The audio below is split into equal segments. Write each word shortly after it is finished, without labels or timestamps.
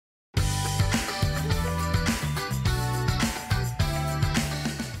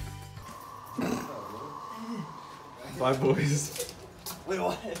Bye, boys. Wait,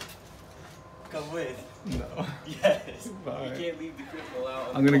 what? Come with. No. Yes. Bye. You can't leave the crib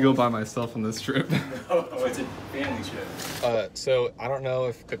allowed. I'm gonna go by myself on this trip. No, it's a family trip. So I don't know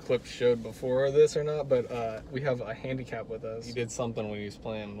if the clip showed before this or not, but we have a handicap with us. He did something when he was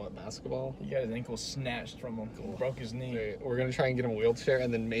playing, what, basketball? He got his ankle snatched from him. Broke his knee. Okay, we're gonna try and get him a wheelchair,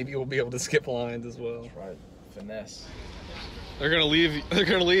 and then maybe we'll be able to skip lines as well. That's right. Finesse. They're gonna leave. They're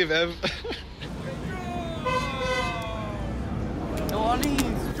gonna leave, Ev.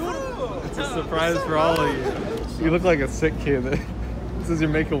 It's a surprise for all of you. You look like a sick kid. This is your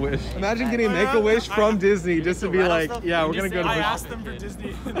Make-A-Wish. Imagine getting Make-A-Wish from Disney just to be like, yeah, we're gonna go to Busch. I asked them for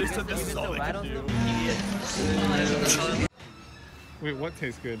Disney. They said this is all they can do. Wait, what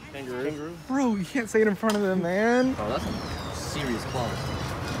tastes good? Kangaroo. Bro, you can't say it in front of them, man. Oh, that's some serious claws.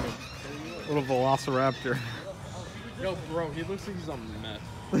 Little velociraptor. Yo, bro, he looks like he's on meth.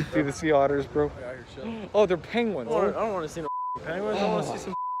 See the sea otters, bro? Oh, they're penguins. I don't want to see no penguins. I want to see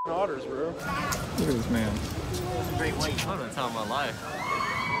some otters, bro. Look at this man. It's a great white photo time of my life.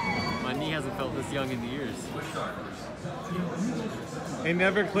 My knee hasn't felt this young in years. It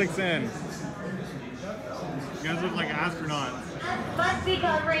never clicks in. You guys look like astronauts. Must be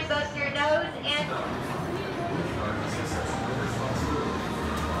covering both your nose and...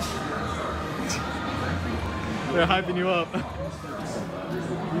 They're hyping you up.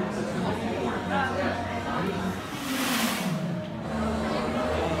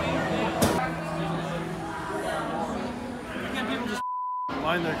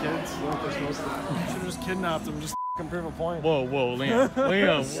 Line their kids. What they're supposed to. Should have just kidnapped them. Just prove a point. Whoa, whoa, Liam.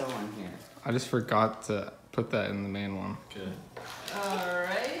 Liam. I just forgot to put that in the main one. Good.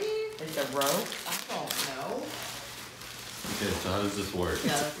 Alright. It's a rope? I don't know. Okay, so how does this work?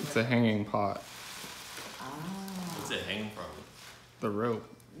 Yeah. It's a hanging pot. What's it hang from? The rope.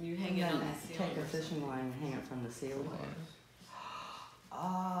 You hang it on the ceiling. Take a fishing line and hang it from the ceiling.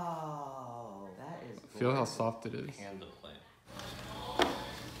 Oh, that is Feel how gorgeous. soft it is. Hand the plant.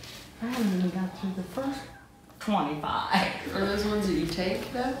 I haven't even got through the first 25. Are those ones that you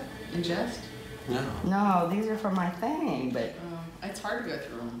take, though? Ingest? No. No, these are for my thing, but It's hard to go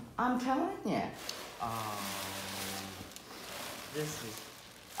through them. I'm telling you. This is,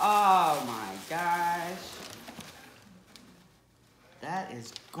 oh my gosh. That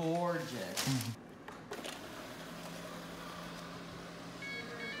is gorgeous.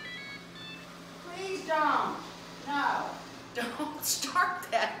 Please don't. No. Don't start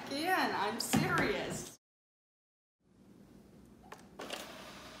that again. I'm serious.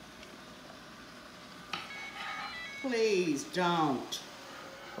 Please don't.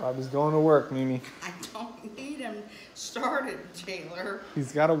 Robbie's going to work, Mimi. I don't need him started, Taylor.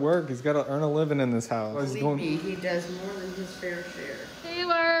 He's got to work. He's got to earn a living in this house. He's Believe me, he does more than his fair share.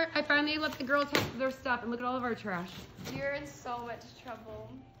 Taylor, I finally let the girls have their stuff, and look at all of our trash. You're in so much trouble.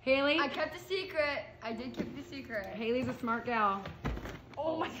 Haley? I kept the secret. I did keep the secret. Haley's a smart gal.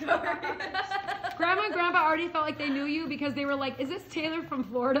 Oh my god. Grandma and Grandpa already felt like they knew you because they were like, is this Taylor from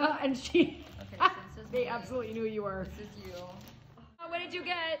Florida? And she, Okay, so this is they me. absolutely knew you were. This is you. What did you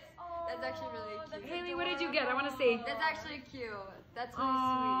get? That's actually really cute. Haley, what did you get? I want to see. That's actually cute. That's really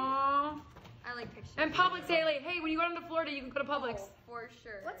Aww. sweet. I like pictures. And Publix, Haley. Hey, when you go down to Florida, you can go to Publix. Oh, for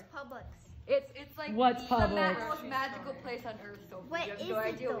sure. What's Publix? It's like What's the Publix? most magical place on earth, so What you have is no it,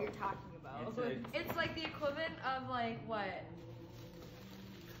 idea what though? you're talking about. It's like the equivalent of like what?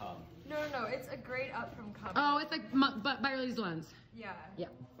 Cub. No, it's a grade up from Cub. Oh, it's like Byerly's Lens. Yeah. Yeah.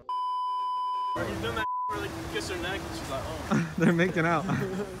 He's doing that where they kiss her neck and she's like, oh. They're making out.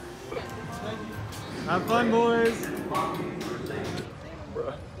 Have fun, boys.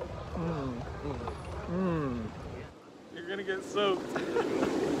 You're gonna get soaked.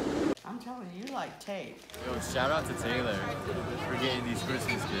 I'm telling you, you like tape. Yo, shout out to Taylor for getting these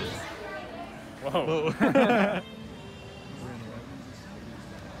Christmas gifts. Whoa.